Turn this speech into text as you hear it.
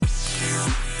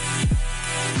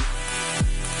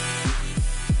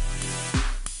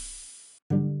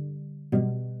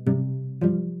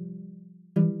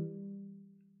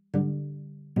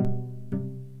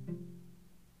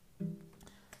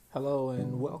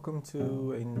welcome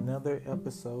to another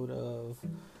episode of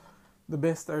the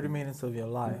best 30 minutes of your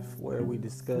life, where we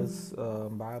discuss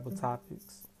Bible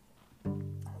topics.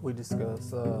 We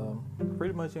discuss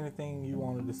pretty much anything you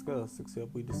want to discuss,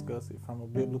 except we discuss it from a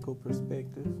biblical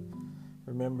perspective.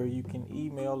 Remember, you can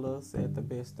email us at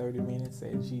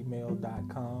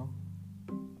thebest30minutes@gmail.com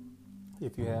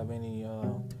if you have any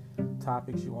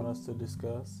topics you want us to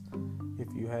discuss,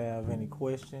 if you have any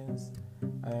questions,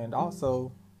 and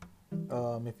also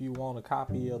if you want a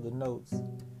copy of the notes.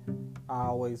 I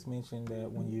always mention that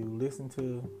when you listen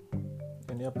to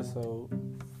an episode,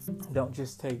 don't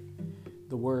just take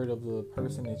the word of the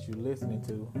person that you're listening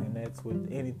to, and that's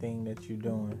with anything that you're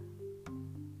doing.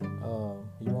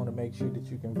 You want to make sure that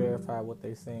you can verify what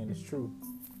they're saying is true.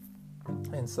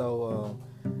 And so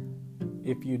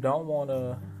if you don't want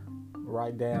to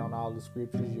write down all the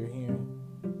scriptures you're hearing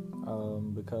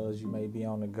because you may be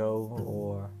on the go,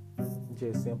 or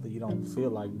just simply you don't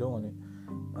feel like doing it,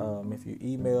 if you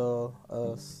email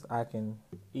us, I can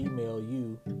email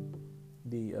you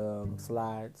the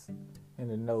slides and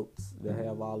the notes that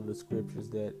have all of the scriptures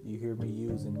that you hear me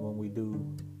using when we do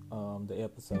the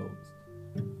episodes.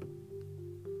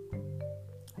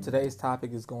 Today's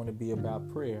topic is going to be about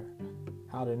prayer,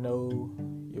 how to know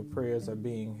your prayers are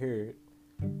being heard.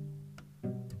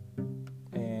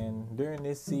 And during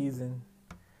this season,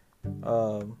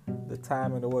 the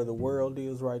time and where the world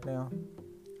is right now,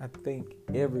 I think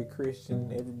every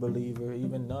Christian, every believer,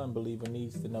 even non-believer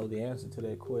needs to know the answer to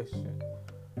that question.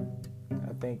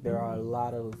 I think there are a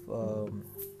lot of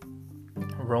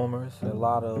rumors, a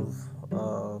lot of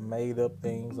made up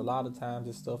things. A lot of times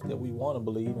it's stuff that we want to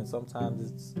believe, and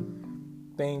sometimes it's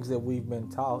things that we've been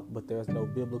taught, but there's no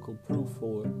biblical proof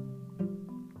for it,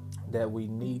 that we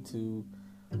need to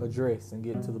address and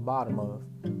get to the bottom of.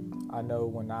 I know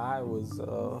when I was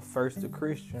first a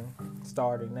Christian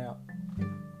starting out,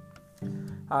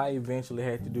 I eventually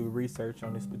had to do research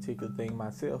on this particular thing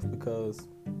myself, because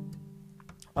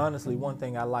honestly, one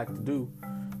thing I like to do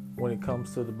when it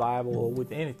comes to the Bible or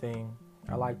with anything,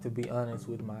 I like to be honest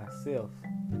with myself.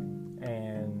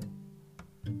 And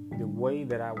the way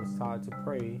that I was taught to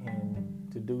pray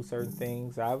and to do certain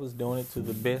things, I was doing it to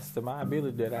the best of my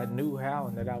ability that I knew how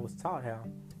and that I was taught how.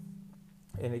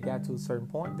 And it got to a certain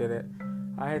point that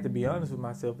I had to be honest with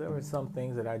myself. There were some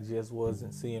things that I just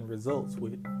wasn't seeing results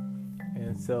with.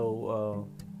 And so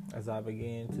as I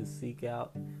began to seek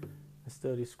out and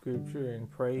study scripture and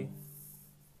pray,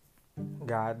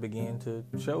 God began to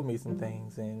show me some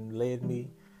things and led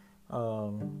me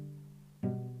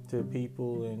to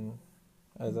people. And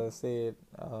as I said,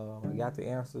 I got the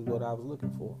answers what I was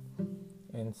looking for.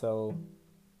 And so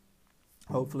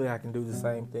hopefully I can do the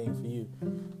same thing for you,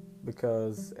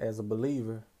 because as a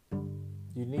believer,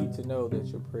 you need to know that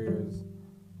your prayers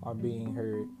are being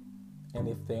heard. And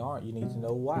if they aren't, you need to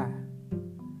know why.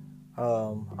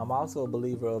 I'm also a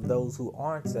believer of those who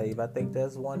aren't saved. I think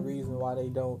that's one reason why they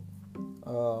don't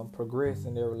progress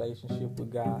in their relationship with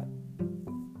God.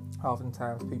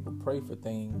 Oftentimes people pray for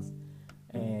things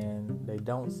and they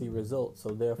don't see results, so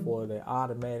therefore they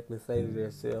automatically say to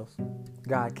themselves,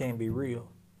 God can't be real.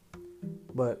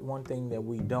 But one thing that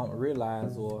we don't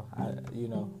realize, or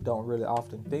don't really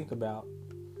often think about,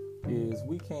 is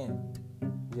we can't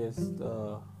just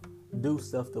do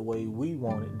stuff the way we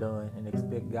want it done and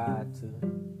expect God to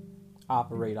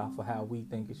operate off of how we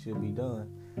think it should be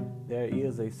done. There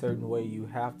is a certain way you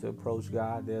have to approach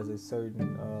God. There's a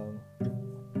certain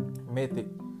method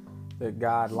that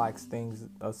God likes things,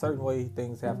 a certain way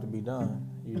things have to be done,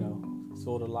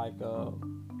 sort of like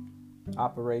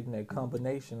operating a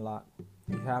combination lock.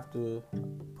 You have to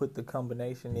put the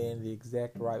combination in the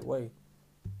exact right way,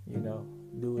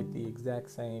 do it the exact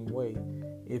same way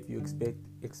if you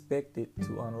expect it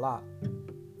to unlock.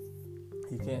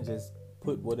 You can't just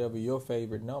put whatever your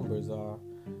favorite numbers are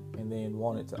and then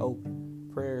want it to open.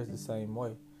 Prayer is the same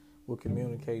way. We're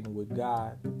communicating with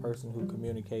God, the person who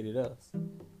communicated us.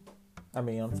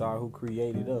 Who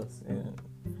created us. And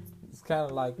it's kind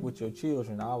of like with your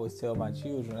children. I always tell my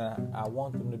children I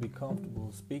want them to be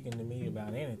comfortable speaking to me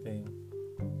about anything.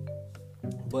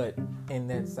 But in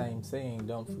that same saying,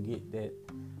 don't forget that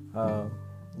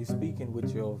you're speaking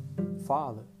with your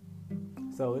Father.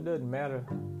 So it doesn't matter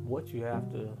what you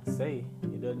have to say.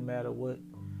 It doesn't matter what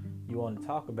you want to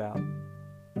talk about.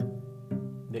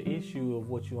 The issue of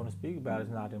what you want to speak about is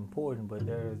not important, but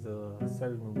there is a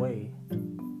certain way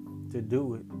to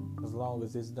do it. As long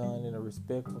as it's done in a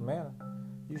respectful manner,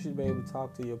 you should be able to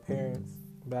talk to your parents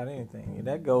about anything. And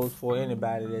that goes for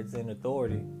anybody that's in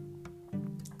authority,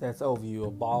 that's over you,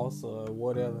 a boss or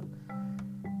whatever.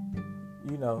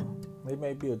 It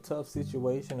may be a tough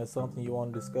situation or something you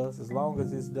want to discuss. As long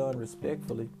as it's done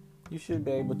respectfully, you should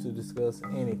be able to discuss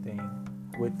anything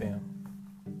with them.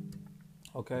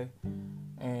 Okay?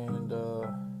 And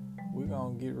we're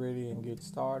going to get ready and get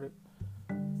started.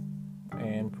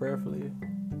 And prayerfully,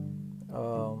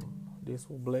 this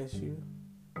will bless you.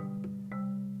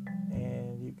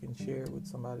 And you can share it with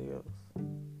somebody else.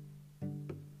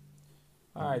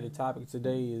 All right, the topic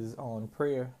today is on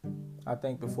prayer. I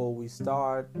think before we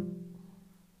start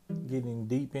getting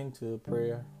deep into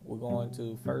prayer, we're going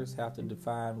to first have to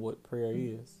define what prayer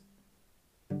is.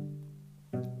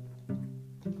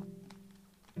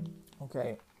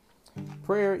 Okay,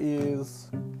 prayer is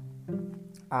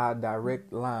our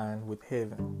direct line with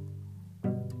heaven.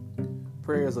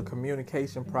 Prayer is a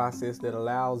communication process that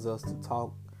allows us to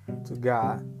talk to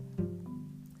God.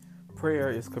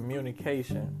 Prayer is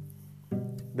communication.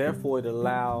 Therefore, it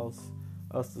allows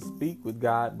us to speak with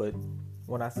God. But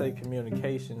when I say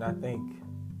communication, I think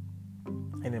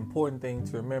an important thing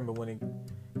to remember when it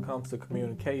comes to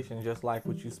communication, just like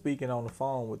with you speaking on the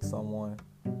phone with someone,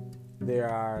 there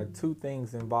are two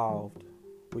things involved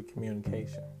with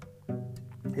communication.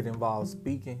 It involves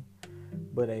speaking,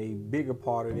 but a bigger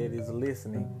part of it is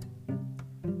listening.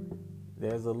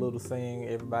 There's a little saying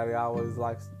everybody always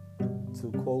likes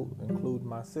to quote, including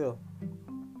myself.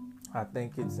 I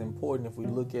think it's important if we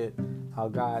look at how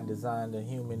God designed a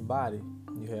human body.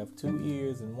 You have 2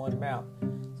 ears and 1 mouth,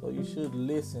 so you should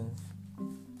listen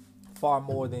far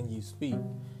more than you speak.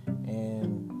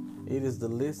 And it is the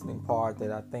listening part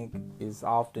that I think is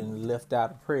often left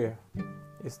out of prayer.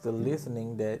 It's the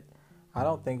listening that I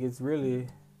don't think it's really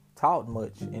taught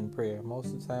much in prayer.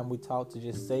 Most of the time we taught to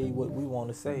just say what we want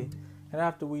to say, and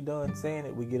after we done saying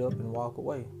it, we get up and walk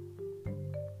away.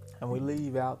 And we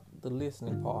leave out the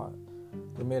listening part,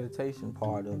 the meditation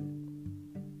part of it.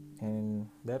 And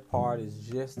that part is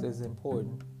just as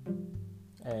important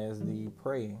as the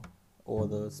praying or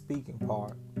the speaking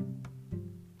part.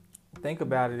 Think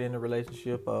about it in the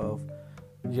relationship of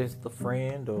just a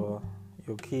friend or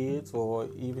your kids or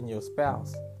even your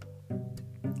spouse.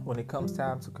 When it comes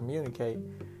time to communicate,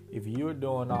 if you're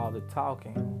doing all the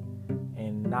talking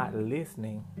and not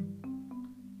listening,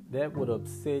 that would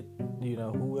upset,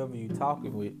 whoever you're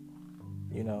talking with.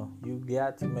 You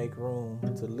got to make room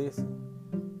to listen.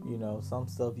 Some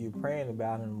stuff you're praying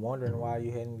about and wondering why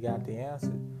you hadn't got the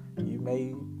answer. You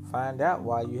may find out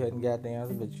why you hadn't got the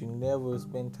answer, but you never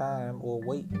spend time or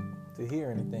wait to hear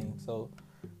anything. So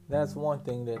that's one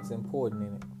thing that's important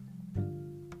in it.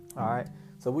 All right.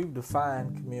 So we've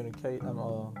defined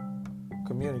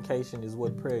communication is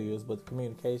what prayer is, but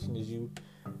communication is you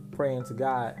praying to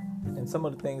God. And some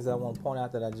of the things I want to point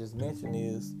out that I just mentioned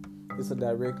is it's a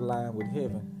direct line with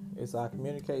heaven. It's our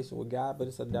communication with God, but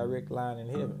it's a direct line in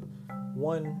heaven.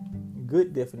 One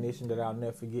good definition that I'll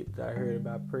never forget that I heard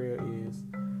about prayer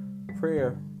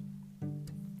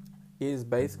is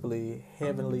basically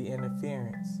heavenly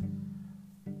interference.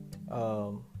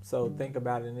 So think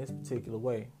about it in this particular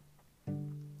way.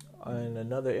 In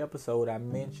another episode, I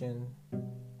mentioned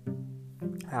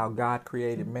how God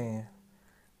created man,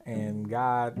 and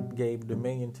God gave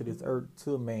dominion to this earth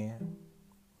to man.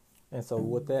 And so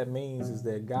what that means is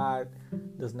that God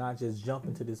does not just jump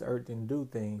into this earth and do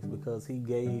things because he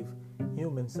gave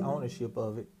humans ownership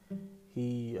of it.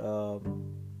 He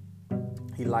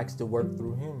likes to work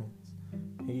through humans.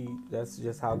 That's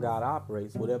just how God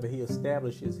operates. Whatever he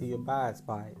establishes, he abides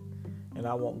by it. And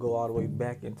I won't go all the way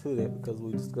back into that because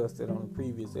we discussed it on a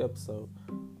previous episode.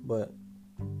 But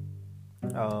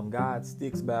God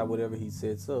sticks by whatever he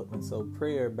sets up. And so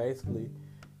prayer basically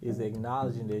is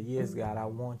acknowledging that, yes, God, I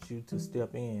want you to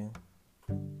step in.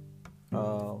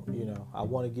 I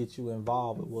want to get you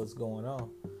involved with what's going on.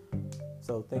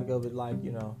 So think of it like,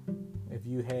 if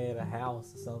you had a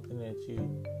house or something that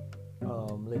you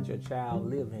let your child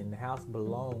live in, the house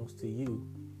belongs to you.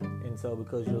 And so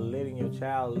because you're letting your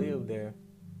child live there,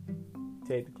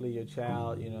 technically your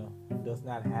child, does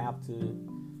not have to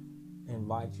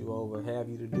invite you over, have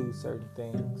you to do certain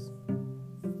things.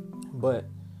 But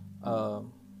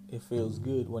it feels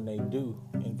good when they do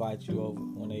invite you over,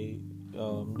 when they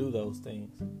do those things.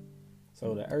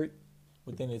 So the earth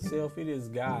within itself, it is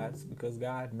God's because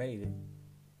God made it.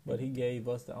 But he gave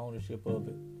us the ownership of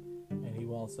it. And he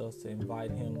wants us to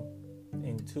invite him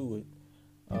into it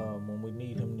when we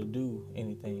need him to do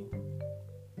anything.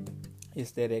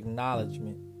 It's that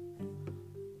acknowledgement.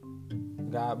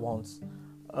 God wants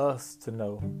us to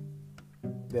know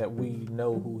that we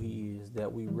know who he is,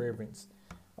 that we reverence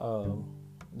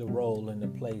the role and the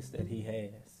place that he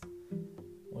has.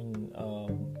 When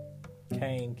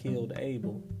Cain killed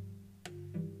Abel,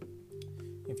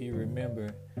 if you remember,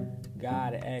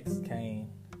 God asked Cain,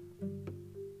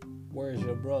 "Where's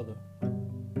your brother?"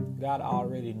 God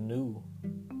already knew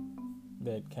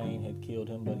that Cain had killed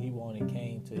him, but he wanted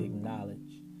Cain to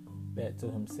acknowledge that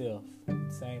to himself.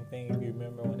 Same thing if you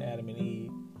remember when Adam and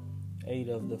Eve ate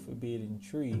of the forbidden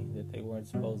tree that they weren't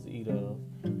supposed to eat of,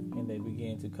 and they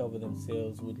began to cover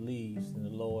themselves with leaves. And the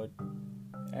Lord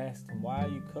asked them, "Why are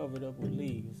you covered up with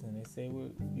leaves?" And they said, we're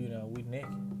naked.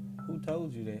 Who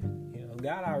told you that?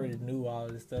 God already knew all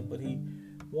of this stuff, but he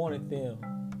wanted them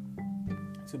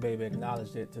to be able to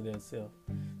acknowledge that to themselves.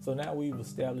 So now we've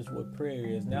established what prayer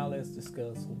is. Now let's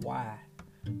discuss why.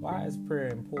 Why is prayer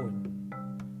important?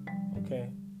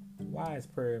 Okay? Why is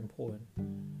prayer important?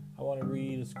 I want to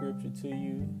read a scripture to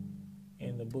you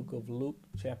in the book of Luke,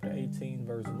 chapter 18,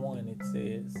 verse 1. It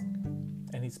says,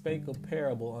 "And he spake a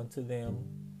parable unto them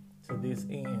to this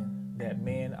end, that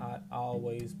men ought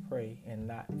always pray and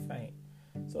not faint."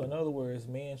 So in other words,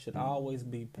 men should always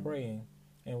be praying,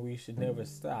 and we should never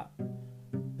stop.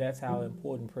 That's how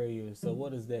important prayer is. So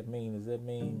what does that mean? Does that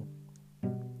mean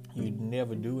you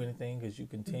never do anything because you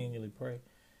continually pray?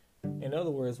 In other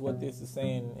words, what this is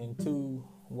saying in two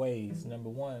ways. Number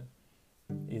one,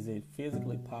 is it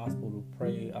physically possible to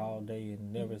pray all day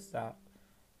and never stop?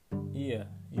 Yeah,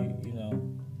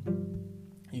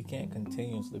 you can't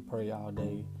continuously pray all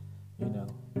day.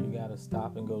 You got to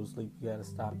stop and go to sleep. You got to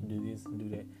stop and do this and do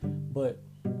that. But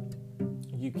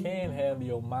you can have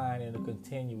your mind in a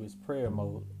continuous prayer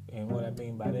mode. And what I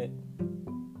mean by that,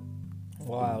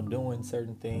 while doing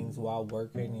certain things, while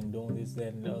working and doing this,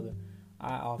 that, and the other,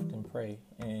 I often pray.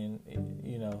 And,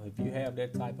 if you have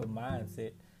that type of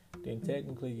mindset, then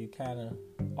technically you kind of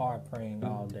are praying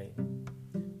all day.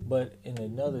 But in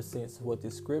another sense, what the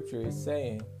scripture is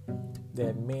saying,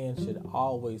 that men should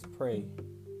always pray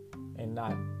and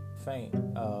not faint.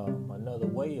 Another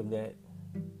way of that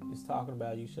is talking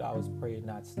about you should always pray and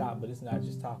not stop. But it's not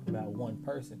just talking about one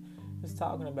person. It's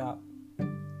talking about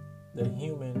the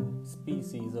human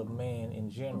species of man in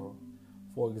general.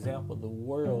 For example, the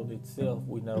world itself,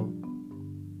 we know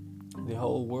the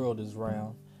whole world is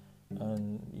round.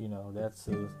 And, that's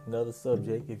another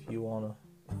subject if you want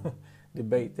to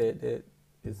debate that. That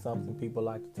is something people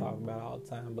like to talk about all the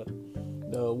time. But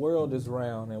the world is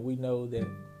round, and we know that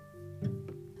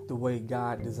the way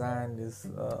God designed this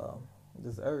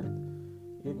earth,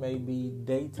 it may be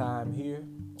daytime here.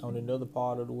 On another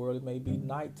part of the world, it may be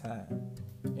nighttime.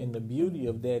 And the beauty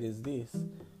of that is this.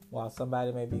 While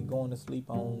somebody may be going to sleep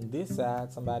on this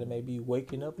side, somebody may be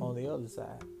waking up on the other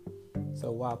side.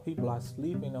 So while people are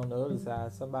sleeping on the other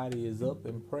side, somebody is up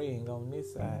and praying on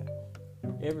this side.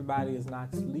 Everybody is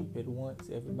not asleep at once.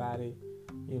 Everybody,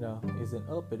 isn't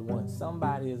up at once.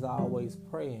 Somebody is always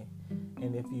praying.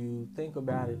 And if you think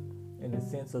about it in the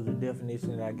sense of the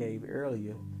definition that I gave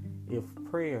earlier, if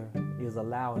prayer is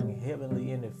allowing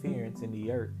heavenly interference in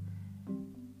the earth,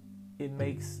 it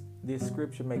makes this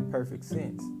scripture make perfect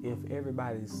sense. If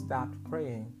everybody stopped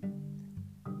praying,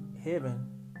 heaven,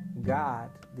 God,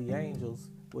 the angels,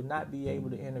 would not be able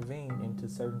to intervene into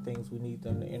certain things we need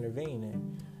them to intervene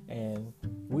in. And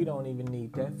we don't even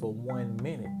need that for 1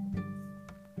 minute.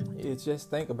 It's just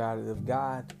think about it. If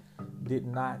God did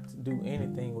not do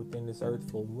anything within this earth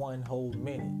for 1 whole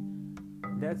minute,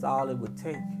 that's all it would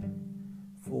take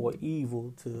for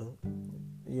evil to,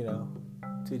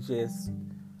 to just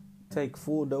take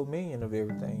full dominion of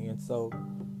everything. And so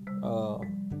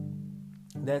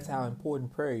that's how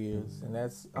important prayer is. And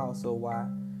that's also why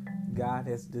God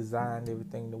has designed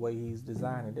everything the way he's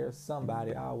designed it. There's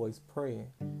somebody always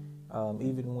praying,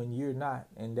 even when you're not.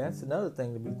 And that's another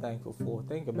thing to be thankful for.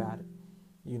 Think about it.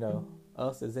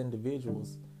 Us as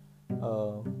individuals,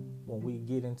 when we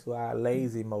get into our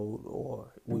lazy mode,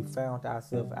 or we found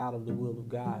ourselves out of the will of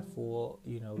God for,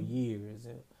 years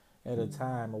at a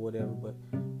time or whatever. But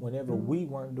whenever we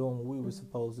weren't doing what we were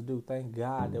supposed to do, thank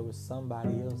God there was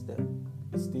somebody else that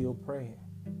was still praying.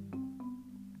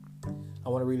 I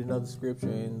want to read another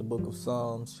scripture in the book of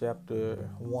Psalms, chapter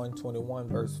 121,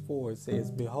 verse 4. It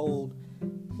says, "Behold,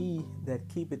 he that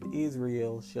keepeth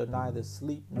Israel shall neither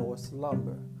sleep nor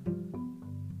slumber."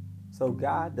 So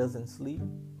God doesn't sleep,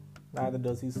 neither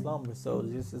does he slumber. So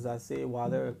just as I said, while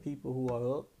there are people who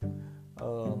are up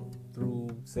through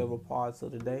several parts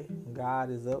of the day,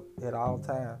 God is up at all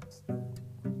times,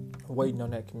 waiting on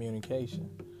that communication.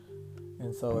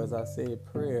 And so, as I said,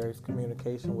 prayer is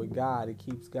communication with God. It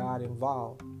keeps God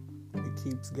involved. It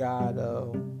keeps God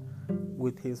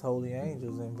with his holy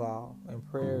angels involved. And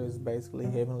prayer is basically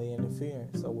heavenly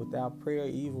interference. So without prayer,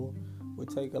 evil would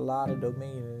take a lot of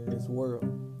dominion in this world.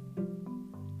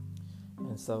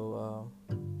 And so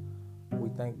we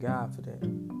thank God for that.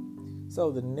 So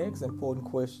the next important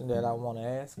question that I want to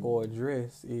ask or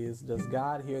address is, does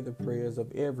God hear the prayers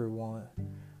of everyone?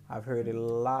 I've heard a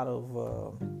lot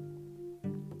of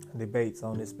debates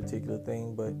on this particular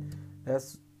thing, but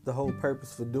that's the whole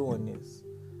purpose for doing this.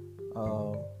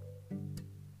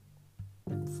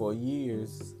 For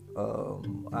years,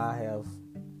 I have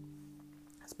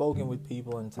spoken with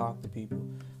people and talked to people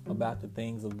about the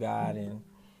things of God, and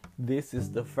this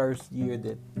is the first year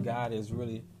that God has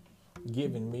really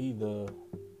given me the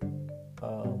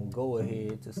go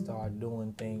ahead to start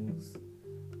doing things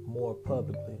more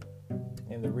publicly.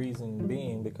 And the reason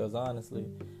being because honestly,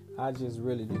 I just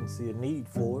really didn't see a need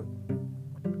for it,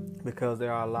 because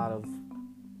there are a lot of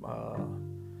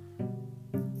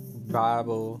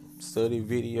Bible study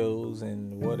videos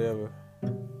and whatever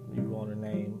you want to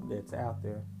name that's out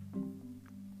there.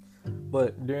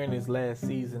 But during this last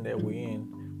season that we're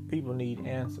in, people need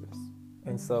answers.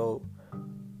 And so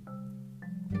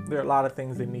there are a lot of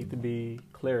things that need to be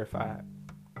clarified.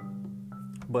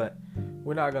 But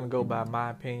we're not going to go by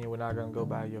my opinion. We're not going to go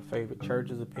by your favorite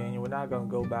church's opinion. We're not going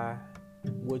to go by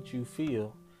what you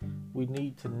feel. We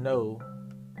need to know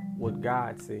what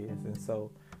God says. And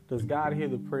so, does God hear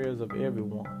the prayers of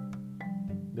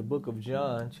everyone? The book of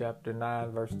John, chapter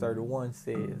 9, verse 31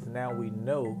 says, "Now we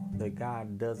know that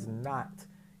God does not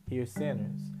hear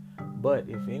sinners. But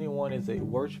if anyone is a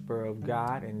worshiper of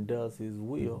God and does his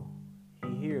will,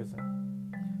 he hears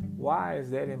him." Why is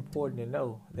that important to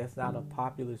know? That's not a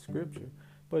popular scripture,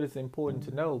 but it's important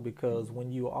to know because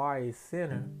when you are a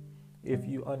sinner, if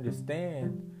you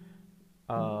understand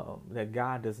that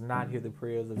God does not hear the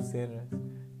prayers of sinners,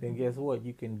 then guess what?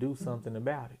 You can do something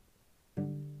about it.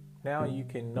 Now you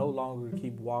can no longer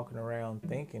keep walking around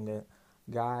thinking that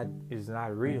God is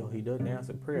not real. He doesn't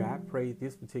answer prayer. I prayed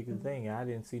this particular thing and I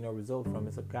didn't see no result from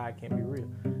it, so God can't be real.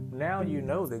 Now you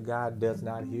know that God does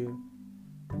not hear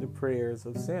the prayers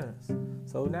of sinners.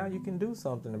 So now you can do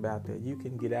something about that. You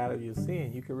can get out of your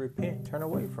sin. You can repent, turn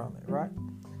away from it, right?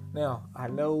 Now, I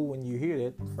know when you hear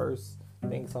that, first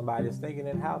thing somebody is thinking,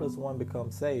 then how does one become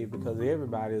saved? Because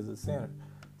everybody is a sinner.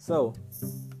 So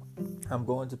I'm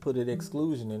going to put an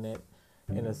exclusion in that,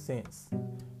 in a sense.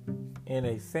 In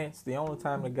a sense, the only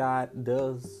time that God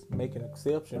does make an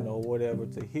exception or whatever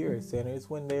to hear a sinner is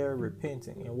when they're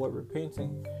repenting. And what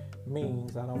repenting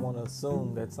means, I don't want to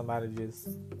assume that somebody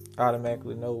just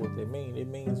automatically know what they mean. It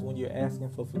means when you're asking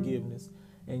for forgiveness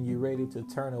and you're ready to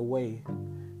turn away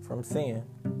from sin.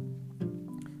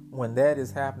 When that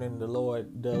is happening, the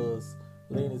Lord does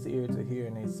lean his ear to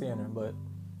hearing a sinner. But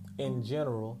in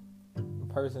general,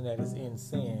 a person that is in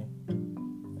sin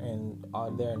and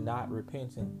they're not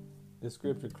repenting, the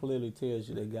scripture clearly tells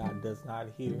you that God does not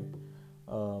hear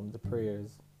the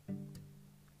prayers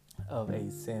of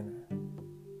a sinner.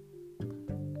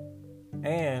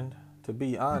 And to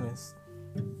be honest,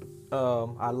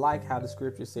 I like how the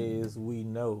scripture says we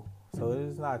know. So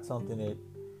it's not something that,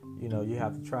 you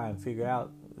have to try and figure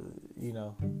out.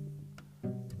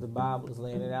 The Bible is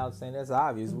laying it out saying that's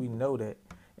obvious. We know that.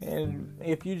 And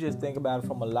if you just think about it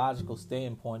from a logical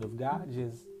standpoint, if God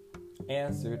just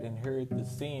answered and heard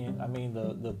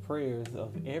the prayers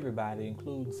of everybody,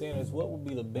 including sinners, what would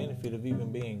be the benefit of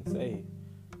even being saved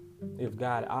if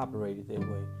God operated that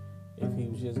way? If he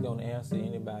was just going to answer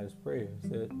anybody's prayers,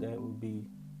 that would be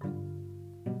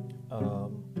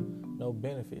no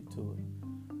benefit to it.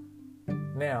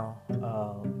 Now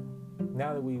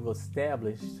that we've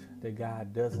established that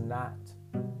God does not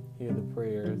hear the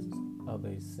prayers of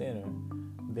a sinner,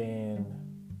 then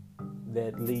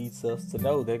that leads us to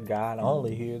know that God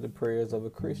only hears the prayers of a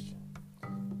Christian.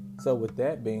 So with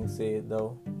that being said,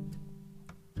 though,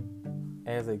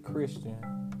 as a Christian,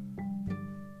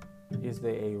 is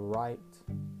there a right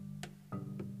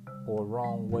or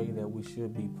wrong way that we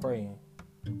should be praying?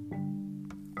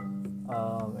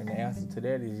 And the answer to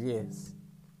that is yes.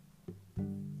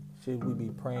 Should we be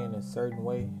praying a certain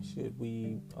way? Should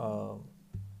we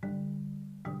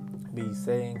be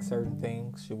saying certain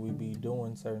things? Should we be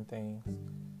doing certain things?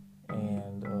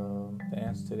 And the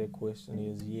answer to that question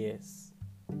is yes.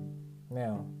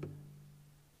 Now,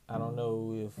 I don't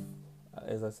know if,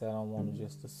 as I said, I don't want to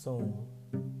just assume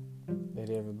that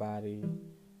everybody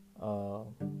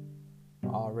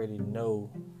already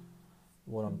know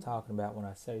what I'm talking about when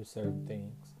I say certain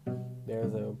things.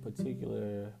 There's a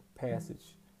particular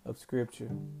passage of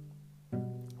scripture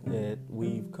that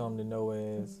we've come to know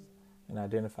as and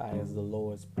identify as the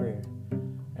Lord's Prayer.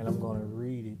 And I'm going to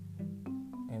read it,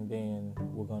 and then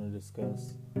we're going to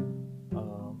discuss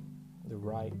the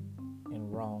right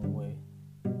and wrong way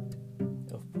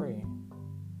of praying.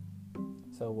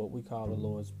 So what we call the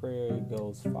Lord's Prayer, it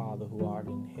goes, "Father who art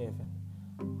in heaven,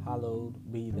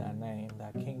 hallowed be thy name,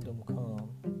 thy kingdom come,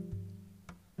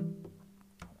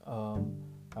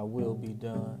 thy will be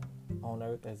done on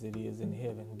earth as it is in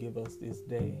heaven. Give us this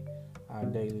day our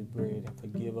daily bread, and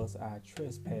forgive us our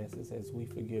trespasses as we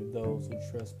forgive those who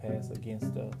trespass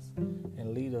against us.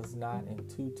 And lead us not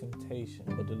into temptation,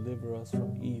 but deliver us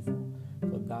from evil.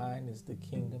 For thine is the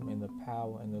kingdom and the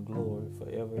power and the glory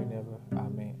forever and ever.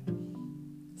 Amen.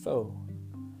 So,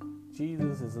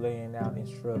 Jesus is laying out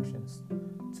instructions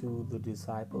to the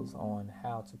disciples on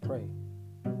how to pray.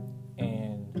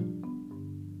 And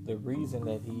the reason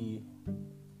that he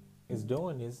is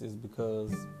doing this is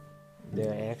because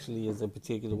there actually is a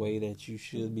particular way that you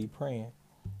should be praying.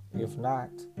 If not,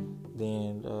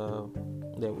 then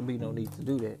there would be no need to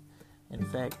do that. In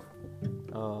fact,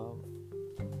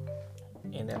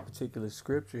 in that particular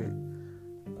scripture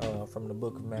from the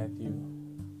book of Matthew,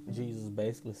 Jesus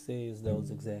basically says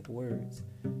those exact words.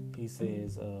 He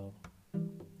says,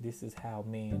 this is how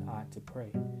men ought to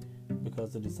pray.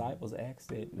 Because the disciples asked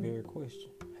that very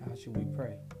question, how should we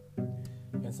pray?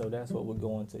 And so that's what we're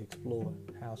going to explore.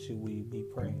 How should we be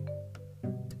praying?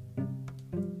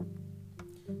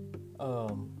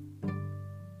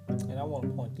 And I want to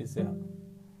point this out.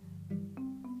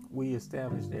 We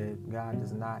established that God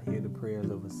does not hear the prayers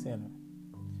of a sinner.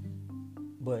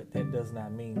 But that does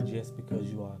not mean just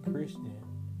because you are a Christian,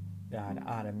 God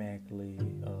automatically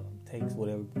takes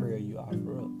whatever prayer you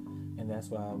offer up. And that's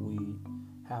why we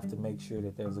have to make sure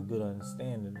that there's a good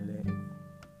understanding of that.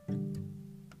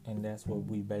 And that's what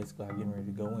we basically are getting ready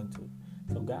to go into.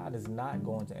 So God is not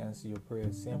going to answer your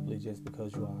prayers simply just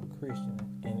because you are a Christian.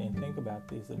 And think about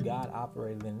this. If God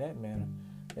operated in that manner,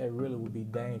 that really would be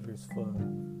dangerous for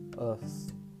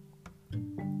us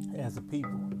as a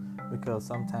people. Because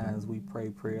sometimes we pray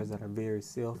prayers that are very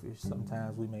selfish.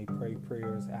 Sometimes we may pray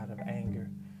prayers out of anger.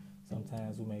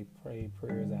 Sometimes we may pray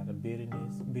prayers out of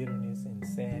bitterness and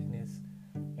sadness.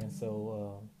 And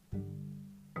so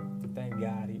thank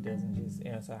God he doesn't just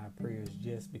answer our prayers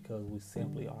just because we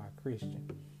simply are a Christian.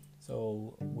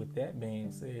 So with that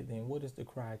being said, then what is the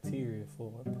criteria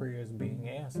for prayers being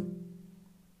answered?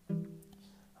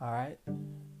 All right.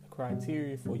 The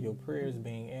criteria for your prayers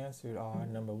being answered are,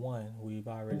 number one, we've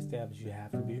already established you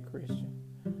have to be a Christian.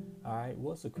 All right.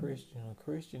 What's a Christian? A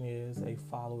Christian is a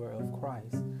follower of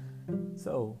Christ.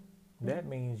 So that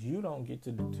means you don't get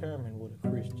to determine what a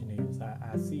Christian is.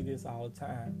 I see this all the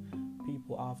time.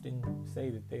 People often say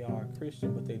that they are a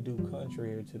Christian, but they do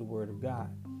contrary to the Word of God.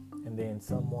 And then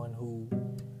someone who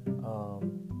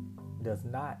does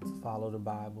not follow the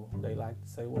Bible, they like to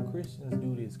say, well, Christians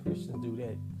do this, Christians do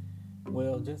that.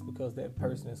 Well, just because that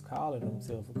person is calling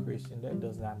themselves a Christian, that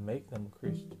does not make them a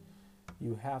Christian.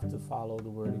 You have to follow the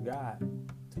Word of God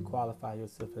to qualify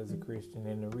yourself as a Christian.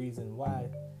 And the reason why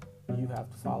you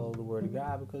have to follow the Word of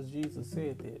God, because Jesus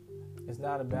said that. It's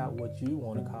not about what you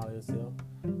want to call yourself,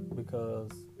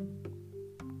 because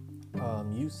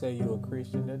you say you're a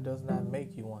Christian, that does not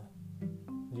make you one.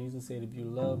 Jesus said, if you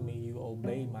love me, you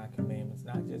obey my commandments,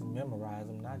 not just memorize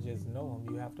them, not just know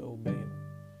them, you have to obey them.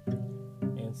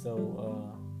 And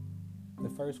so the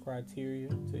first criteria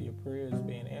to your prayers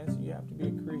being answered, you have to be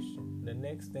a Christian. The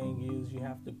next thing is you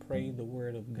have to pray the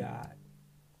Word of God.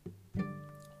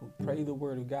 Pray the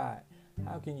Word of God.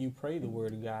 How can you pray the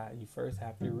Word of God? You first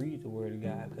have to read the Word of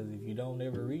God, because if you don't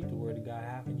ever read the Word of God,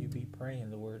 how can you be praying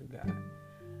the Word of God?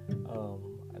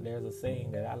 There's a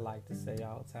saying that I like to say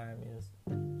all the time is,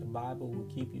 the Bible will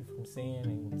keep you from sin,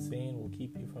 and sin will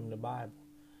keep you from the Bible.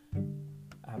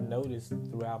 I've noticed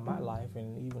throughout my life,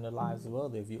 and even the lives of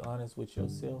others, if you're honest with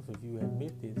yourself, if you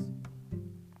admit this,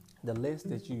 the less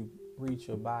that you read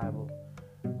your Bible,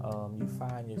 you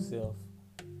find yourself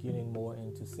getting more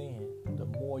into sin. The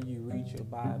more you read your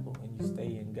Bible and you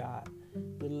stay in God,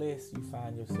 the less you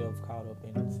find yourself caught up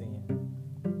in sin.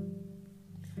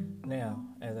 Now,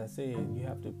 as I said, you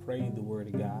have to pray the Word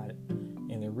of God.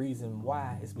 And the reason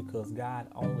why is because God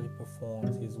only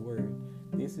performs His Word.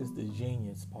 This is the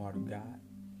genius part of God.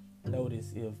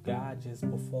 Notice, if God just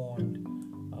performed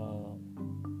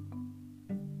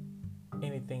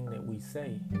anything that we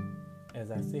say,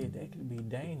 as I said, that could be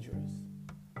dangerous.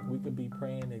 We could be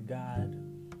praying that God,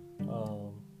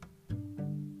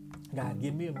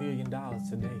 give me $1 million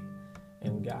today.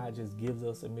 And God just gives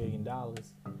us $1 million.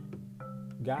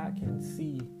 God can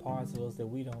see parts of us that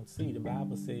we don't see. The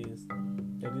Bible says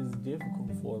that it is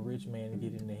difficult for a rich man to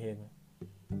get into heaven.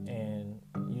 And,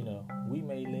 we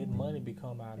may let money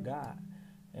become our God.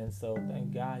 And so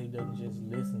thank God He doesn't just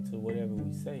listen to whatever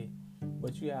we say.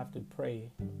 But you have to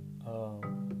pray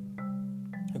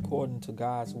according to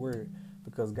God's Word,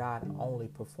 because God only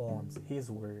performs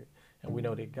His Word. And we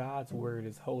know that God's word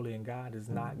is holy, and God is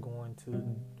not going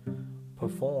to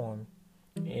perform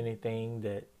anything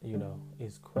that,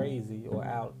 is crazy or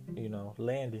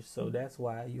outlandish. So that's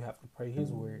why you have to pray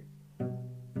his word.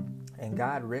 And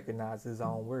God recognizes his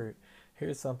own word.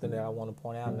 Here's something that I want to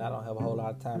point out, and I don't have a whole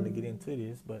lot of time to get into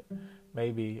this, but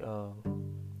maybe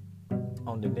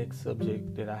on the next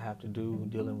subject that I have to do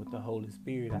dealing with the Holy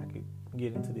Spirit, I could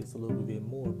get into this a little bit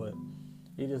more. But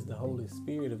it is the Holy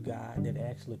Spirit of God that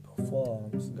actually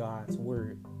performs God's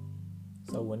word.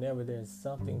 So whenever there's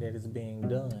something that is being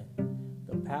done,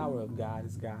 the power of God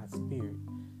is God's spirit.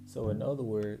 So in other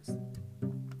words,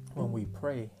 when we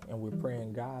pray and we're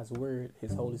praying God's word,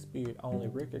 his Holy Spirit only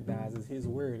recognizes his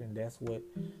word, and that's what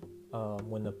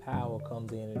when the power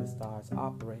comes in and it starts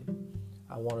operating.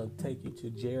 I want to take you to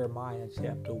Jeremiah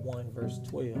chapter 1 verse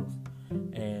 12,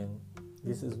 and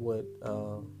this is what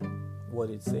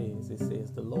it says. It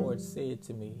says, "The Lord said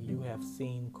to me, you have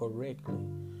seen correctly,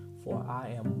 for I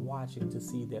am watching to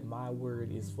see that my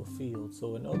word is fulfilled."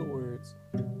 So in other words,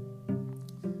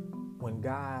 when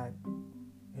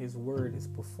his word is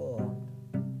performed,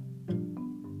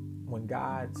 when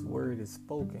God's word is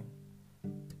spoken,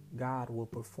 God will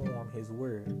perform his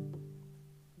word.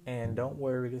 And don't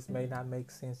worry, this may not make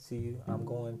sense to you. I'm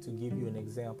going to give you an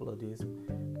example of this.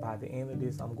 By the end of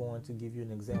this, I'm going to give you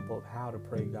an example of how to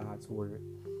pray God's word.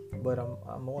 But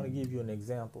I'm going to give you an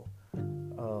example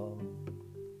of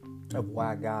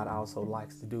why God also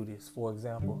likes to do this. For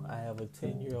example, I have a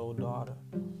 10-year-old daughter.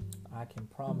 I can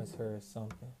promise her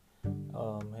something.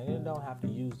 And it don't have to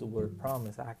use the word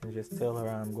promise. I can just tell her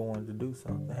I'm going to do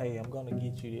something. Hey, I'm going to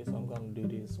get you this. I'm going to do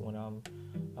this when I'm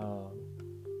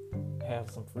have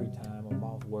some free time. I'm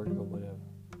off work or whatever.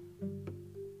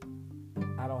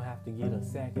 I don't have to get a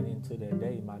second into that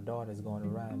day. My daughter's going to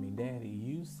remind me, "Daddy,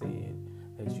 you said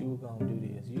that you were going to do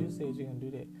this. You said you're going to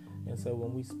do that." And so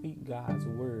when we speak God's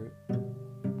word,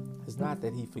 it's not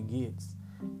that he forgets,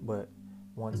 but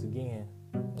once again,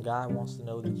 God wants to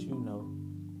know that you know.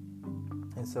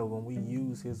 And so when we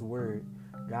use his word,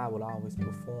 God will always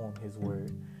perform his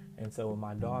word. And so when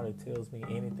my daughter tells me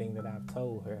anything that I've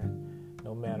told her,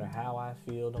 no matter how I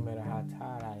feel, no matter how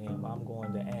tired I am, I'm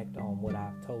going to act on what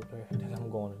I've told her that I'm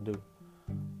going to do.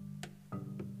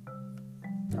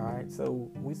 All right,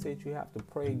 so we said you have to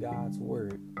pray God's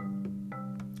word.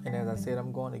 And as I said,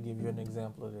 I'm going to give you an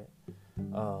example of that.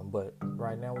 But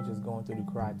right now we're just going through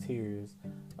the criteria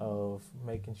of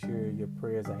making sure your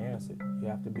prayers are answered. You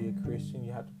have to be a Christian,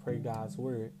 you have to pray God's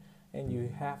word, and you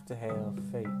have to have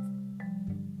faith.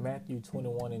 Matthew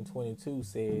 21:22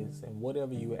 says, "And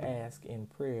whatever you ask in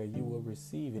prayer, you will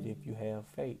receive it if you have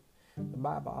faith." The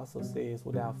Bible also says,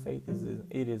 without faith,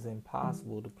 it is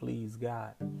impossible to please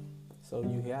God. So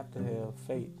you have to have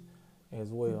faith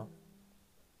as well.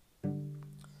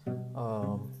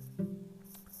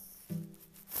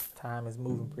 Time is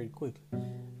moving pretty quickly.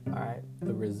 All right,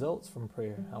 the results from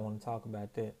prayer, I want to talk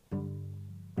about that.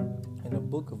 In the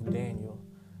book of Daniel,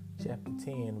 chapter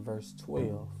 10, verse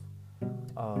 12,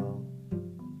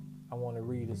 I want to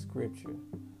read a scripture.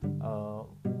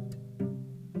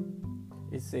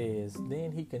 It says,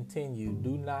 "Then he continued,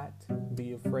 'Do not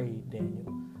be afraid,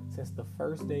 Daniel. Since the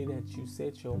first day that you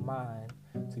set your mind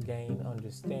to gain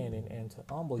understanding and to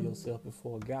humble yourself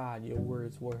before God, your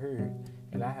words were heard,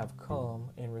 and I have come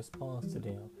in response to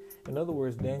them." In other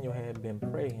words, Daniel had been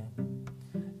praying,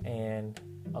 and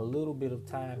a little bit of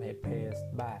time had passed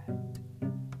by.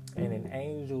 And an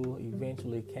angel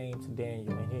eventually came to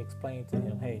Daniel, and he explained to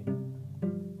him, "Hey,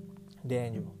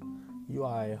 Daniel, you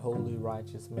are a holy,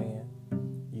 righteous man.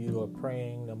 You are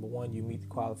praying. Number one, you meet the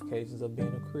qualifications of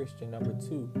being a Christian. Number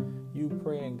two, you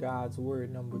pray in God's word.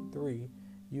 Number three,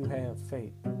 you have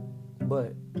faith.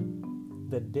 But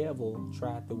the devil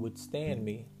tried to withstand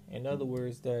me." In other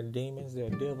words, there are demons, there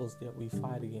are devils that we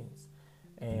fight against.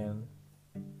 And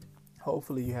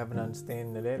hopefully you have an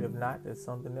understanding of that. If not, there's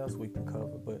something else we can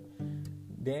cover. But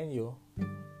Daniel,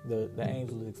 the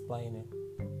angel is explaining,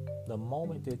 the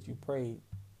moment that you prayed,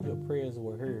 your prayers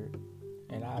were heard.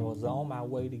 And I was on my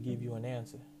way to give you an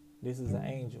answer. This is an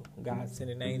angel. God sent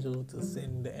an angel to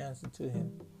send the answer to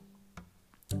him.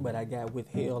 But I got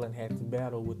withheld and had to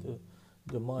battle with the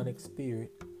demonic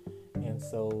spirit. And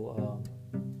so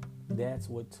that's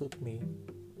what took me,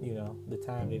 the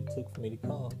time that it took for me to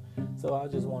come. So I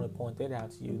just want to point that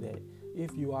out to you, that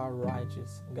if you are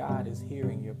righteous, God is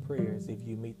hearing your prayers if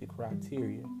you meet the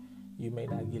criteria. You may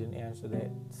not get an answer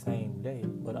that same day,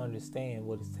 but understand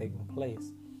what is taking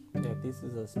place. That this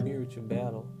is a spiritual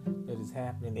battle that is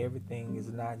happening. Everything is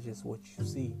not just what you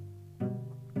see.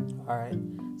 All right.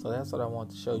 So that's what I want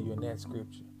to show you in that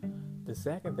scripture. The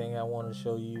second thing I want to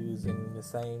show you is in the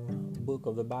same book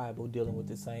of the Bible, dealing with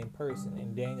the same person.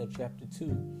 In Daniel chapter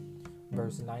 2,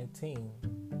 verse 19,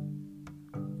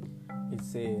 it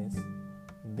says,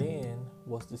 "Then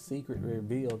was the secret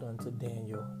revealed unto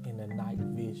Daniel in a night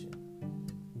vision.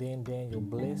 Then Daniel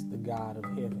blessed the God of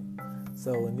heaven."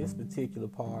 So in this particular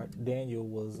part, Daniel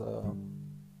was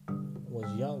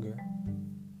younger,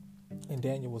 and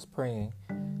Daniel was praying.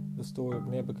 The story of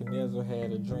Nebuchadnezzar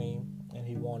had a dream, and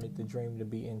he wanted the dream to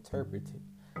be interpreted.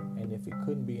 And if it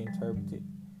couldn't be interpreted,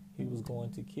 he was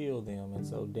going to kill them. And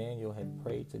so Daniel had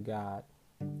prayed to God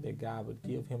that God would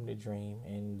give him the dream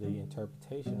and the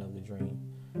interpretation of the dream.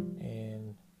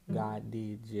 And God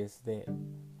did just that.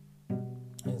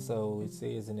 And so it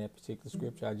says in that particular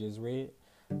scripture I just read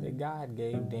that God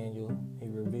gave Daniel, he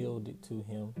revealed it to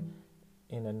him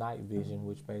in a night vision,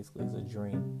 which basically is a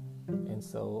dream. And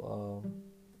so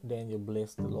Daniel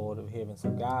blessed the Lord of heaven. So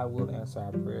God will answer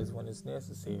our prayers when it's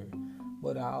necessary.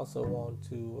 But I also want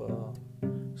to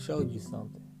show you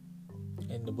something.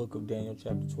 In the book of Daniel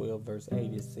chapter 12 verse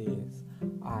 8, it says,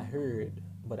 "I heard,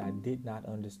 but I did not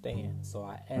understand. So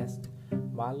I asked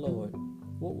my Lord,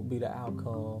 what would be the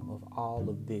outcome of all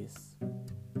of this?"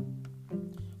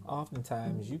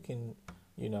 Oftentimes you can,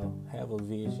 have a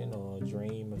vision or a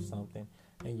dream of something,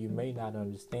 and you may not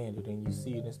understand it. And you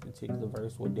see in this particular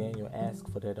verse where Daniel asked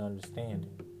for that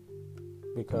understanding.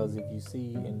 Because if you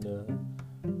see in the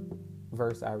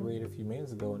verse I read a few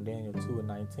minutes ago in Daniel 2 and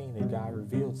 19, that God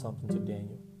revealed something to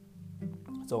Daniel.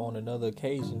 So on another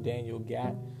occasion, Daniel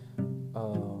got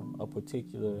a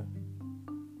particular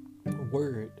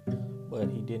word, but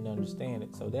he didn't understand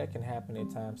it. So that can happen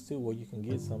at times too, where you can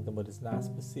get something, but it's not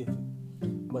specific.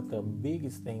 But the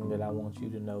biggest thing that I want you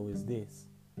to know is this.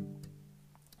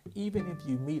 Even if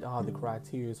you meet all the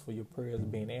criteria for your prayers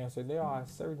being answered, there are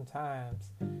certain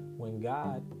times when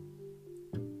God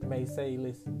may say,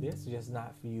 listen, this is just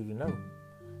not for you to know.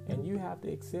 And you have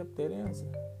to accept that answer.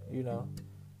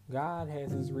 God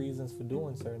has his reasons for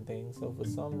doing certain things. So for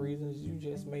some reasons, you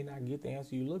just may not get the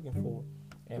answer you're looking for.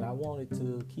 And I wanted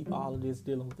to keep all of this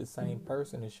dealing with the same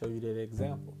person and show you that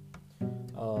example.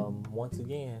 Once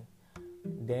again,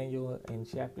 Daniel in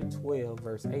chapter 12,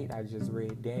 verse 8, I just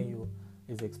read, Daniel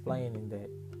is explaining that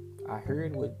I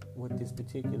heard what this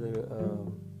particular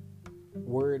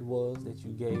word was that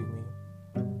you gave me,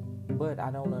 but I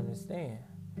don't understand.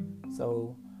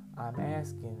 So I'm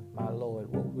asking my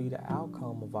Lord, what will be the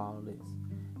outcome of all of this?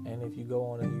 And if you go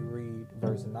on and you read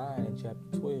verse 9 in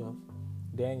chapter 12,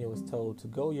 Daniel is told to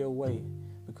go your way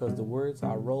because the words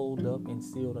are rolled up and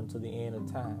sealed until the end of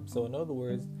time. So in other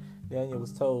words, Daniel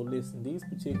was told, listen, these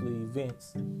particular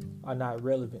events are not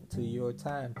relevant to your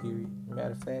time period.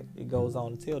 Matter of fact, it goes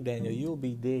on to tell Daniel, you'll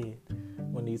be dead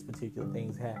when these particular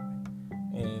things happen.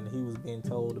 And he was being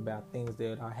told about things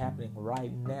that are happening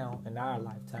right now in our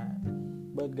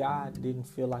lifetime. But God didn't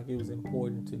feel like it was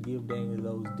important to give Daniel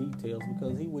those details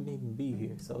because he wouldn't even be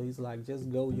here. So he's like, just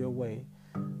go your way.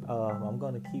 I'm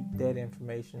going to keep that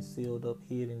information sealed up,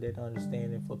 hidden, that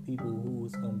understanding for people who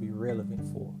it's going to be relevant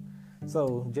for.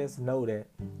 So just know that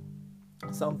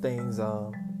some things,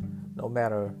 no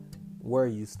matter where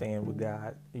you stand with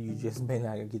God, you just may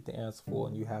not get the answer for,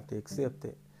 and you have to accept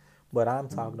it. But I'm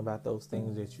talking about those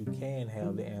things that you can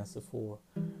have the answer for.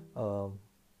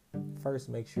 First,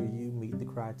 make sure you meet the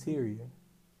criteria.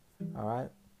 All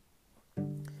right?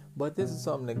 But this is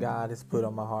something that God has put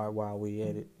on my heart while we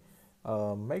at it.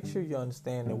 Make sure you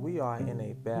understand that we are in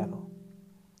a battle.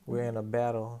 We're in a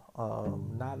battle,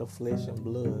 not of flesh and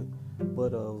blood,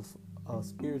 but of a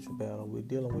spiritual battle. We're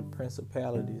dealing with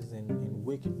principalities and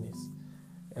wickedness,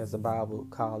 as the Bible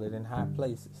calls it, in high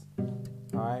places.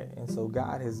 All right, and so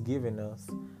God has given us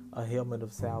a helmet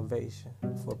of salvation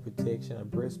for protection, a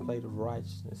breastplate of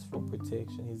righteousness for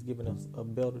protection. He's given us a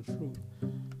belt of truth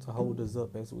to hold us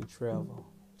up as we travel.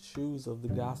 Shoes of the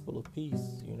gospel of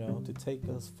peace, to take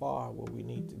us far where we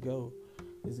need to go.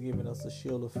 He's given us a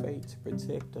shield of faith to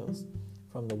protect us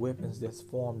from the weapons that's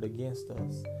formed against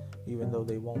us, even though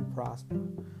they won't prosper.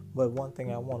 But one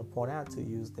thing I want to point out to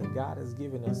you is that God has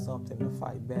given us something to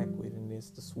fight back with, and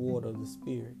it's the sword of the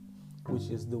Spirit, which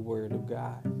is the Word of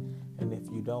God. And if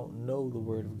you don't know the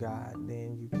Word of God,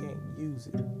 then you can't use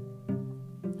it.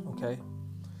 Okay?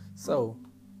 So,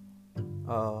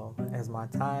 as my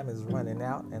time is running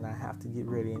out and I have to get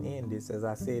ready and end this, as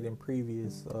I said in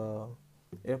previous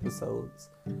episodes,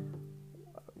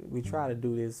 we try to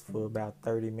do this for about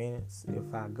 30 minutes.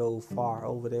 If I go far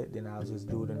over that, then I'll just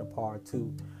do it in a part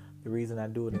 2. The reason I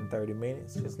do it in 30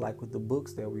 minutes, just like with the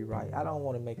books that we write, I don't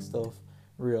want to make stuff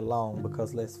real long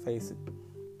because let's face it,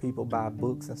 people buy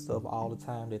books and stuff all the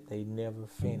time that they never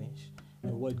finish.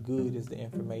 And what good is the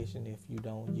information if you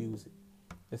don't use it?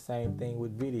 The same thing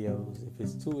with videos. If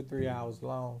it's 2 or 3 hours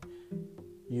long,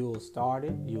 you'll start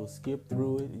it, you'll skip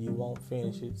through it, you won't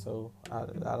finish it. So I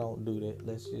don't do that.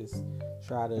 Let's just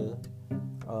try to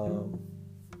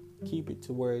keep it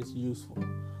to where it's useful.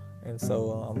 And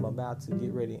so I'm about to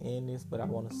get ready to end this, but I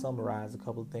want to summarize a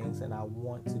couple of things, and I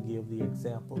want to give the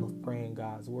example of praying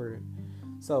God's word.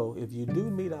 So if you do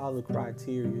meet all the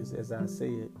criteria, as I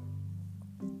said,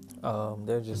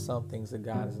 there's just some things that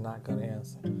God is not going to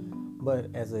answer.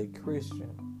 But as a Christian,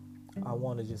 I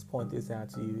want to just point this out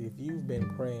to you. If you've been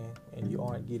praying and you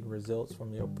aren't getting results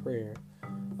from your prayer,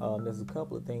 there's a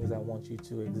couple of things I want you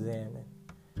to examine.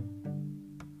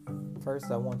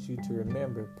 First, I want you to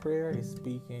remember prayer is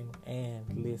speaking and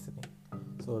listening.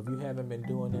 So if you haven't been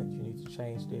doing that, you need to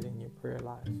change that in your prayer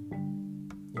life.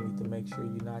 You need to make sure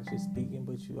you're not just speaking,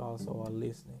 but you also are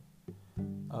listening.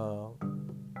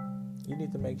 You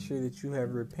need to make sure that you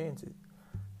have repented.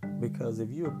 Because if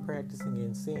you are practicing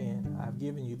in sin, I've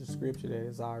given you the scripture that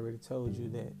has already told you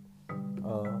that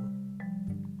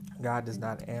God does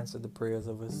not answer the prayers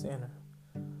of a sinner.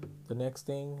 The next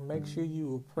thing, make sure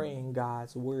you are praying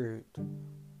God's word.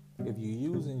 If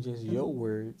you're using just your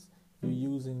words, you're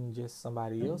using just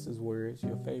somebody else's words,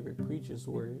 your favorite preacher's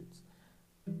words,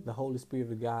 the Holy Spirit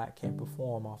of God can't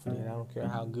perform off of that. I don't care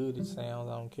how good it sounds.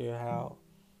 I don't care how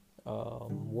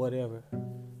whatever.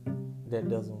 That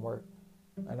doesn't work.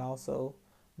 And also,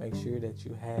 make sure that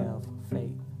you have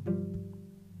faith.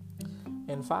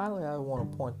 And finally, I want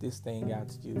to point this thing out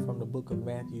to you from the book of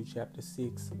Matthew chapter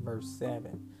 6, verse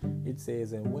 7. It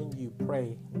says, "And when you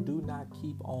pray, do not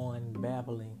keep on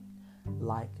babbling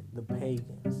like the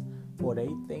pagans, for they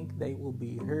think they will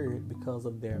be heard because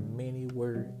of their many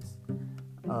words."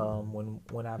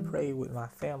 When I pray with my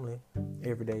family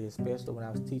every day, especially when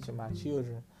I was teaching my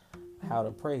children how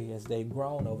to pray as they've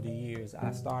grown over the years,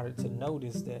 I started to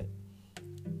notice that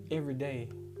every day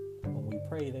when we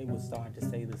pray, they would start to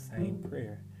say the same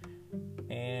prayer.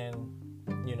 And,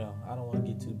 I don't want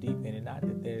to get too deep in it. Not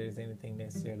that there is anything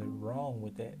necessarily wrong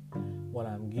with that. What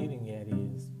I'm getting at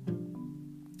is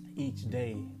each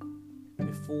day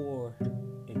before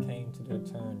it came to their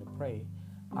turn to pray,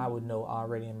 I would know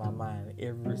already in my mind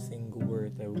every single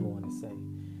word they were going to say.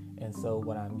 And so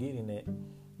what I'm getting at,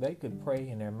 they could pray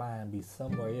in their mind be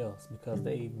somewhere else because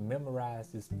they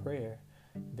memorized this prayer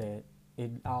that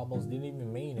it almost didn't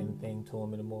even mean anything to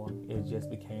them anymore. It just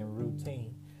became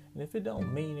routine. And if it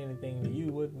don't mean anything to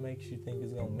you, what makes you think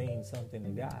it's going to mean something to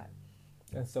God?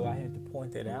 And so I had to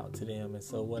point that out to them. And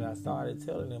so what I started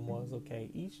telling them was, okay,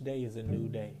 each day is a new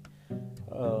day.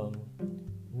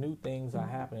 New things are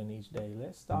happening each day.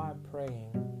 Let's start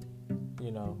praying,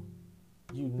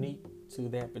 unique to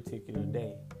that particular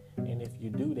day. And if you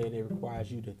do that, it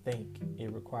requires you to think.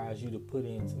 It requires you to put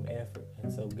in some effort.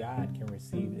 And so God can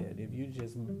receive that. If you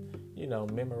just,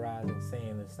 memorizing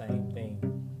saying the same thing,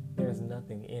 there's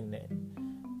nothing in that.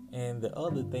 And the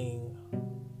other thing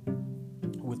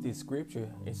with this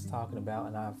scripture it's talking about,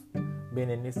 and I've been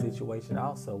in this situation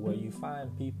also, where you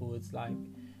find people, it's like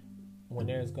when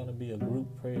there's going to be a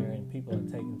group prayer and people are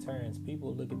taking turns,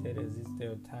 people look at that as it's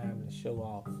their time to show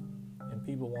off. And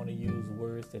people want to use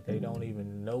words that they don't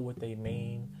even know what they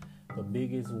mean, the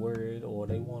biggest word, or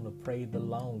they want to pray the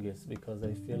longest because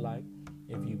they feel like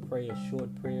if you pray a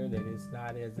short prayer that it's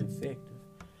not as effective.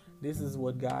 This is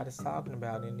what God is talking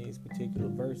about in these particular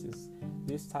verses.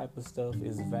 This type of stuff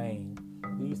is vain.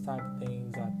 These type of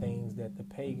things are things that the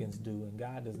pagans do, and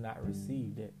God does not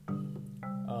receive that.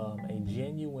 A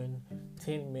genuine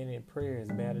 10-minute prayer is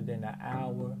better than an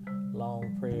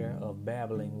hour-long prayer of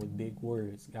babbling with big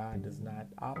words. God does not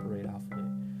operate off of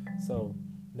it. So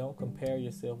don't compare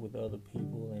yourself with other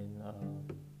people and,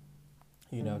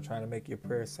 trying to make your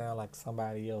prayer sound like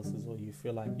somebody else's, or you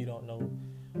feel like you don't know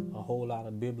a whole lot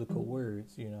of biblical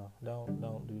words.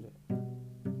 Don't do that.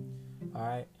 All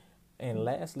right. And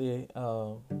lastly,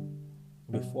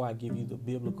 before I give you the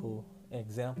biblical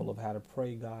example of how to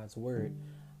pray God's word,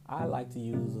 I like to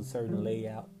use a certain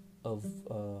layout of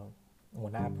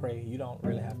when I pray. You don't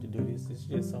really have to do this. It's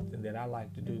just something that I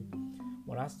like to do.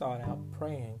 When I start out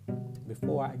praying,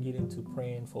 before I get into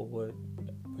praying for what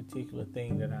particular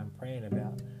thing that I'm praying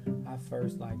about, I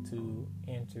first like to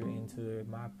enter into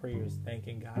my prayers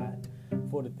thanking God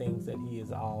for the things that He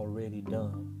has already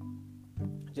done.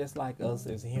 Just like us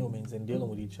as humans and dealing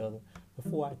with each other,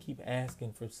 before I keep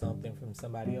asking for something from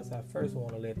somebody else, I first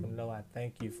want to let them know I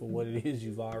thank you for what it is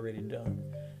you've already done.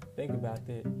 Think about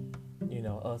that,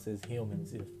 us as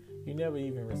humans. If you never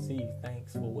even receive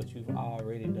thanks for what you've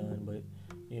already done, but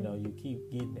you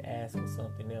keep getting asked for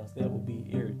something else, that would be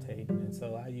irritating. And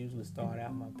so I usually start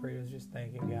out my prayers just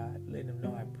thanking God, letting him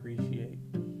know I appreciate,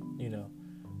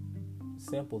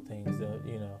 simple things,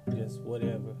 just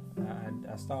whatever.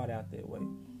 I start out that way.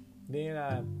 Then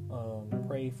I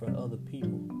pray for other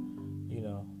people,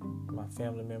 my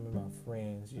family members, my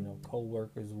friends,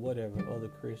 co-workers, whatever, other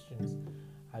Christians.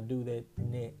 I do that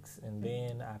next, and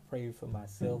then I pray for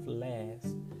myself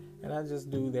last. And I just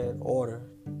do that order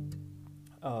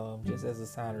just as a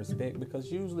sign of respect,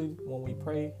 because usually when we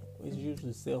pray, it's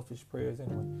usually selfish prayers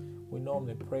anyway. We're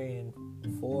normally praying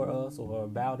for us or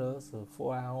about us or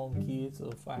for our own kids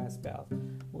or for our spouse.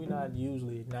 We're not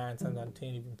usually 9 times out of 10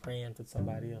 even praying for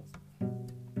somebody else.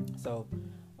 So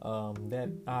that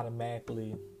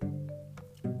automatically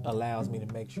allows me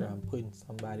to make sure I'm putting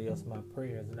somebody else in my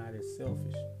prayers, not as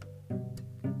selfish.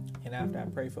 And after I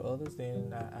pray for others,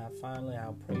 then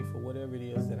I'll pray for whatever it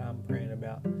is that I'm praying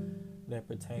about that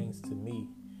pertains to me.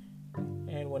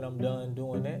 And when I'm done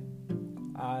doing that,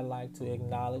 I like to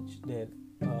acknowledge that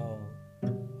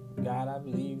God, I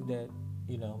believe that,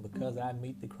 because I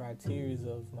meet the criteria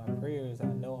of my prayers, I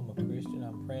know I'm a Christian.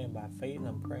 I'm praying by faith, and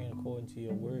I'm praying according to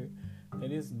your word,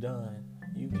 that it's done.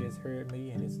 You just heard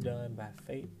me, and it's done by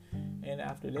faith. And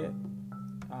after that,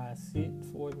 I sit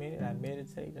for a minute, I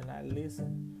meditate, and I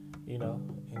listen,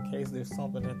 in case there's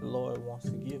something that the Lord wants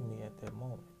to give me at that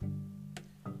moment.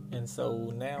 And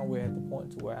so now we're at the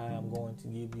point to where I am going to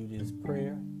give you this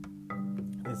prayer,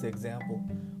 this example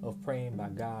of praying by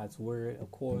God's word.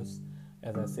 Of course,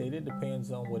 as I said, it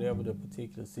depends on whatever the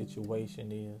particular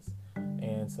situation is.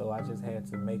 And so I just had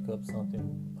to make up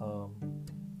something.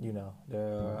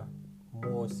 There are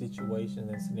more situations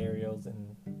and scenarios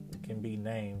than can be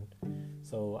named.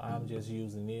 So I'm just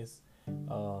using this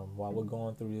while we're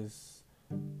going through this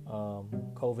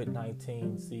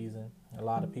COVID-19 season. A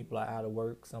lot of people are out of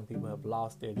work. Some people have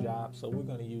lost their jobs. So we're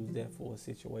going to use that for a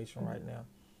situation right now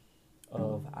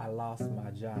of I lost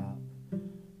my job.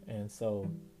 And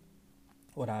so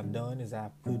what I've done is I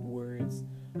put words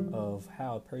of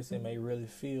how a person may really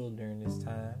feel during this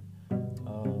time.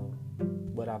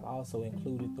 But I've also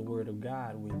included the word of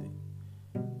God with it.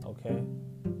 Okay?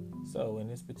 So in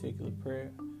this particular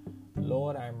prayer,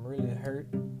 Lord, I'm really hurt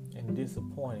and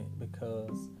disappointed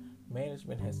because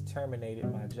management has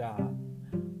terminated my job.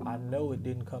 I know it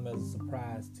didn't come as a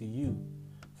surprise to you,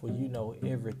 for you know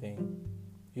everything.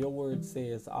 Your word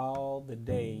says all the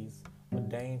days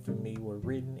ordained for me were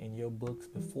written in your books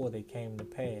before they came to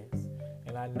pass.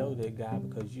 And I know that, God,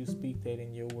 because you speak that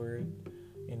in your word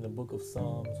in the book of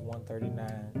Psalms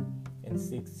 139 and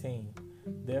 16.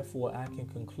 Therefore, I can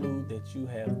conclude that you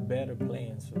have better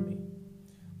plans for me.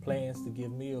 Plans to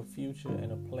give me a future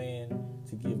and a plan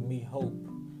to give me hope,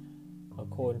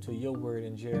 according to your word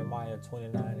in Jeremiah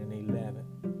 29 and 11.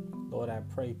 Lord, I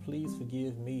pray, please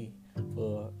forgive me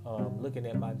for looking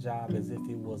at my job as if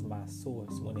it was my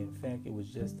source, when in fact it was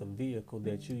just a vehicle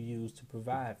that you used to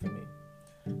provide for me.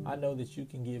 I know that you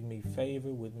can give me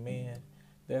favor with men.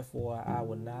 Therefore, I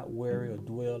will not worry or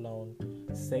dwell on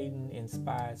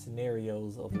Satan-inspired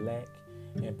scenarios of lack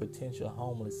and potential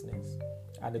homelessness.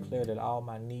 I declare that all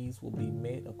my needs will be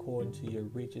met according to your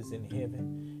riches in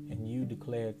heaven, and you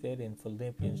declared that in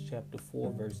Philippians chapter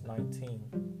 4, verse 19.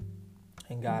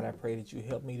 And God, I pray that you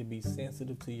help me to be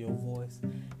sensitive to your voice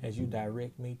as you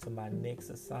direct me to my next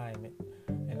assignment.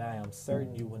 And I am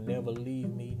certain you will never leave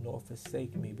me nor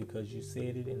forsake me, because you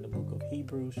said it in the book of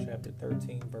Hebrews chapter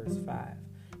 13, verse 5.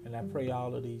 And I pray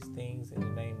all of these things in the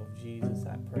name of Jesus.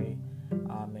 I pray.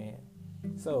 Amen.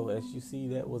 So as you see,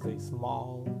 that was a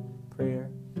small prayer,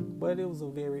 but it was a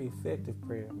very effective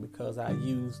prayer because I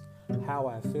used how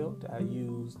I felt. I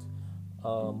used,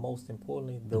 most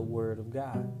importantly, the word of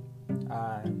God.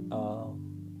 I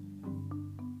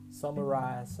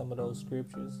summarized some of those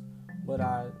scriptures, but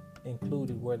I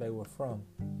included where they were from.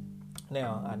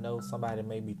 Now, I know somebody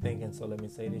may be thinking, so let me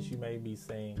say this. You may be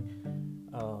saying,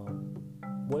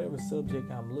 whatever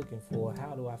subject I'm looking for,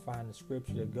 how do I find the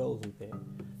scripture that goes with that?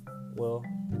 Well,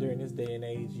 during this day and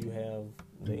age, you have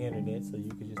the internet, so you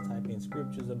can just type in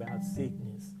scriptures about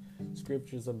sickness,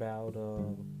 scriptures about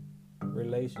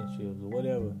relationships, or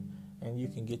whatever, and you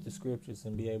can get the scriptures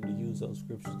and be able to use those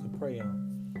scriptures to pray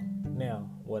on. Now,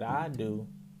 what I do,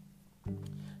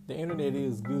 the internet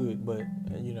is good, but,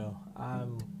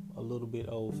 I'm a little bit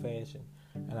old-fashioned,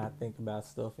 and I think about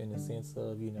stuff in the sense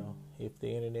of, if the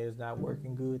internet is not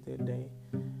working good that day,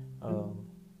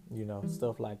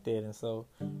 stuff like that. And so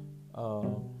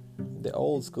the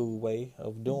old school way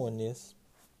of doing this,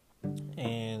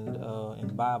 and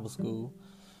in Bible school,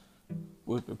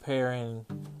 we're preparing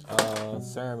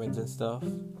sermons and stuff.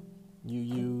 you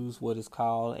use what is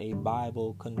called a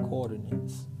Bible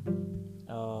concordance.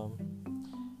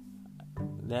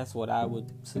 That's what I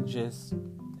would suggest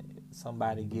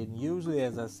somebody getting. Usually,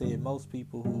 as I said, most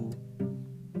people who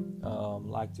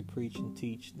like to preach and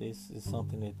teach, this is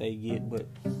something that they get. But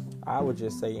I would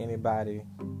just say anybody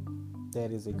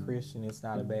that is a Christian, it's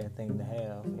not a bad thing to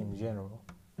have in general.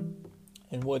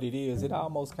 And what it is, it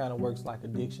almost kind of works like a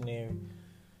dictionary.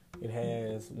 It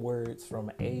has words from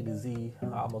A to Z,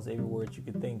 almost every word you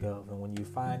could think of. And when you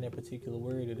find that particular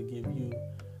word, it'll give you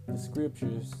the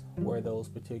scriptures where those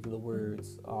particular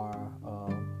words are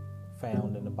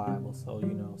found in the Bible. So,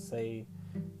 say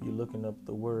you're looking up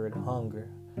the word hunger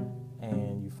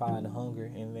and you find hunger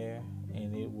in there,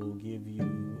 and it will give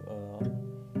you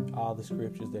all the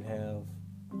scriptures that have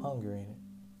hunger in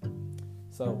it.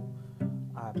 So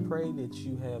I pray that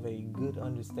you have a good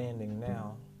understanding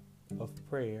now of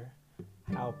prayer,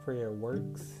 how prayer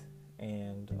works,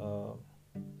 and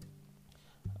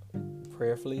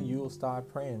prayerfully you'll start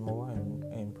praying more,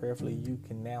 and prayerfully you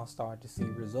can now start to see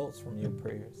results from your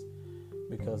prayers,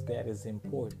 because that is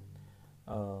important.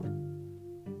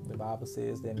 The Bible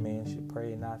says that man should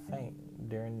pray and not faint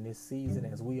during this season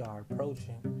as we are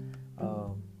approaching.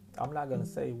 I'm not going to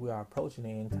say we are approaching the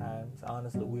end times.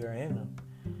 Honestly, we are in them.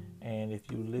 And if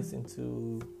you listen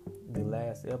to the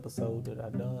last episode that I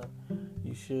done,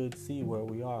 you should see where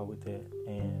we are with that.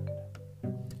 And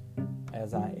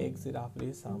as I exit off of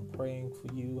this, I'm praying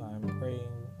for you. I'm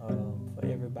praying for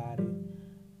everybody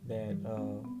that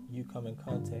you come in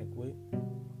contact with,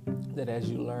 that as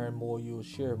you learn more, you'll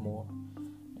share more.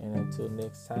 And until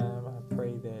next time, I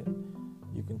pray that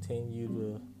you continue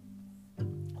to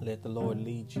let the Lord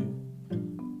lead you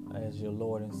as your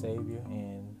Lord and Savior.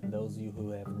 And those of you who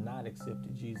have not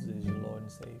accepted Jesus as your Lord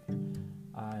and Savior,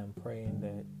 I am praying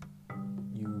that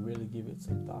you really give it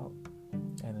some thought.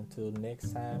 And until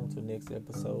next time, until next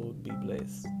episode, be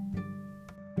blessed.